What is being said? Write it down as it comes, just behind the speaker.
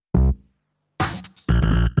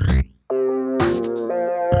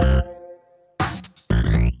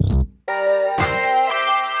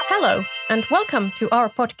and welcome to our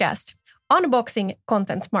podcast, Unboxing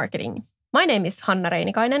Content Marketing. My name is Hanna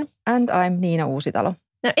Reinikainen. And I'm Niina Uusitalo.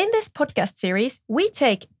 Now, in this podcast series, we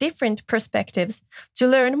take different perspectives to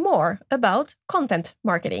learn more about content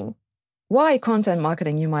marketing. Why content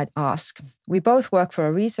marketing, you might ask? We both work for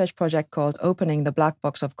a research project called Opening the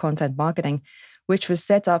Blackbox of Content Marketing, which was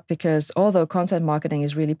set up because although content marketing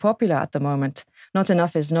is really popular at the moment, not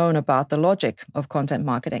enough is known about the logic of content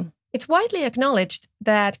marketing. It's widely acknowledged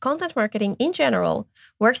that content marketing in general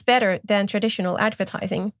works better than traditional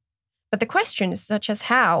advertising. But the questions such as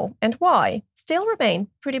how and why still remain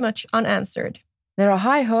pretty much unanswered. There are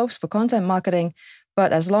high hopes for content marketing,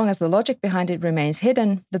 but as long as the logic behind it remains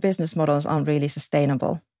hidden, the business models aren't really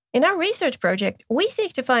sustainable. In our research project, we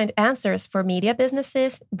seek to find answers for media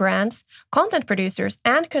businesses, brands, content producers,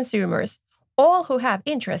 and consumers, all who have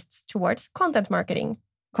interests towards content marketing.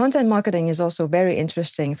 Content marketing is also very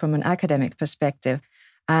interesting from an academic perspective.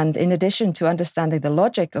 And in addition to understanding the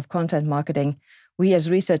logic of content marketing, we as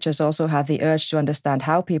researchers also have the urge to understand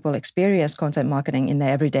how people experience content marketing in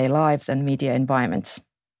their everyday lives and media environments.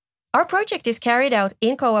 Our project is carried out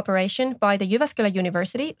in cooperation by the Jyvaskyla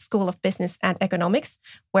University School of Business and Economics,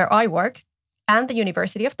 where I work, and the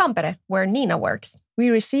University of Tampere, where Niina works. We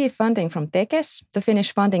receive funding from Tekes, the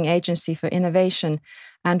Finnish funding agency for innovation,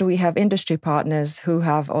 and we have industry partners who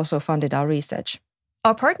have also funded our research.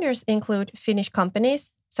 Our partners include Finnish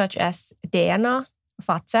companies such as DNA,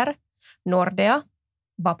 Fazer, Nordea,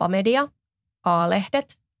 Vapamedia,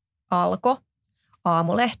 A-lehdet, Alko,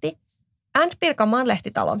 Aamulehti, and Pirkanmaan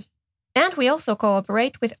Lehtitalo. And we also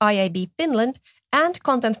cooperate with IAB Finland and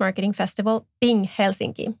content marketing festival Ping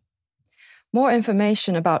Helsinki. More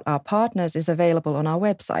information about our partners is available on our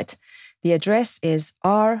website. The address is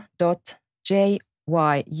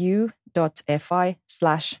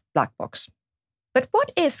r.jyu.fi/blackbox. But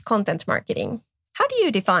what is content marketing? How do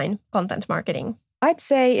you define content marketing? I'd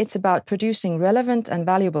say it's about producing relevant and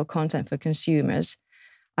valuable content for consumers.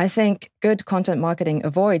 I think good content marketing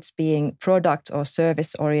avoids being product or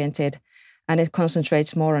service oriented, and it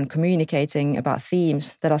concentrates more on communicating about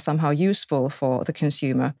themes that are somehow useful for the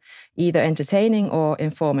consumer, either entertaining or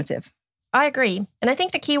informative. I agree. And I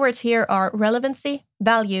think the keywords here are relevancy,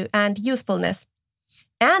 value, and usefulness.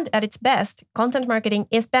 And at its best, content marketing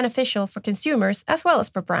is beneficial for consumers as well as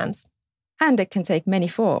for brands. And it can take many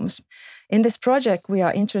forms. In this project, we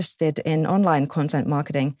are interested in online content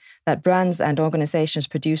marketing that brands and organizations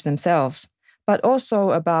produce themselves, but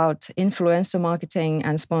also about influencer marketing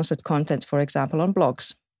and sponsored content, for example, on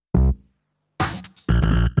blogs.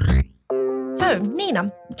 So,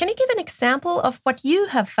 Niina, can you give an example of what you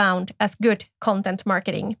have found as good content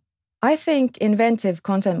marketing? I think inventive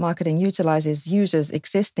content marketing utilizes users'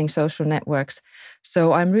 existing social networks,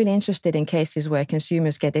 so I'm really interested in cases where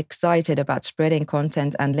consumers get excited about spreading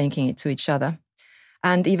content and linking it to each other,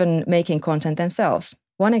 and even making content themselves.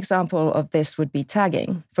 One example of this would be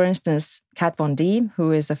tagging. For instance, Kat Von D,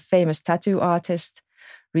 who is a famous tattoo artist,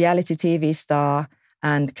 reality TV star,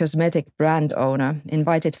 and cosmetic brand owner,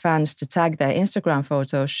 invited fans to tag their Instagram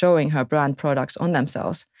photos showing her brand products on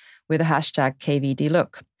themselves with the hashtag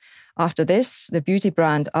KVDLook. After this, the beauty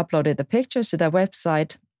brand uploaded the pictures to their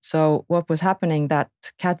website. So what was happening that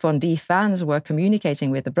Kat Von D fans were communicating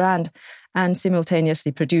with the brand and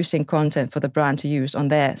simultaneously producing content for the brand to use on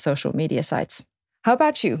their social media sites. How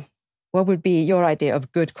about you? What would be your idea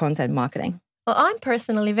of good content marketing? Well, I'm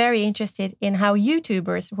personally very interested in how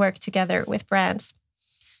YouTubers work together with brands.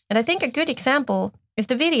 And I think a good example is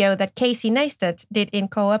the video that Casey Neistat did in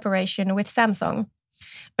cooperation with Samsung.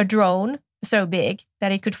 A drone so big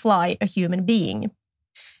that it could fly a human being. And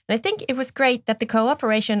I think it was great that the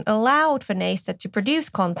cooperation allowed for Neistat to produce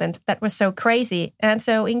content that was so crazy and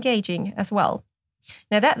so engaging as well.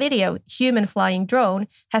 Now that video, Human Flying Drone,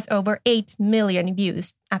 has over 8 million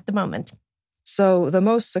views at the moment. So the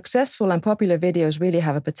most successful and popular videos really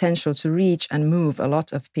have a potential to reach and move a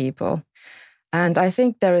lot of people. And I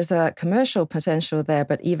think there is a commercial potential there,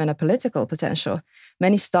 but even a political potential.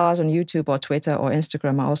 Many stars on YouTube or Twitter or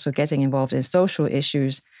Instagram are also getting involved in social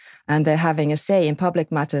issues, and they're having a say in public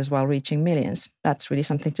matters while reaching millions. That's really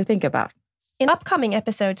something to think about. In upcoming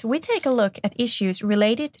episodes, we take a look at issues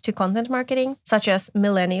related to content marketing, such as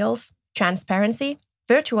millennials, transparency,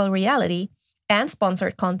 virtual reality, and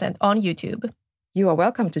sponsored content on YouTube. You are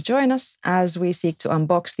welcome to join us as we seek to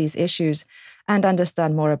unbox these issues and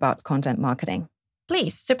understand more about content marketing.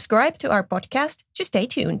 Please subscribe to our podcast to stay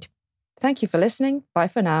tuned. Thank you for listening. Bye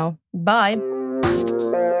for now. Bye.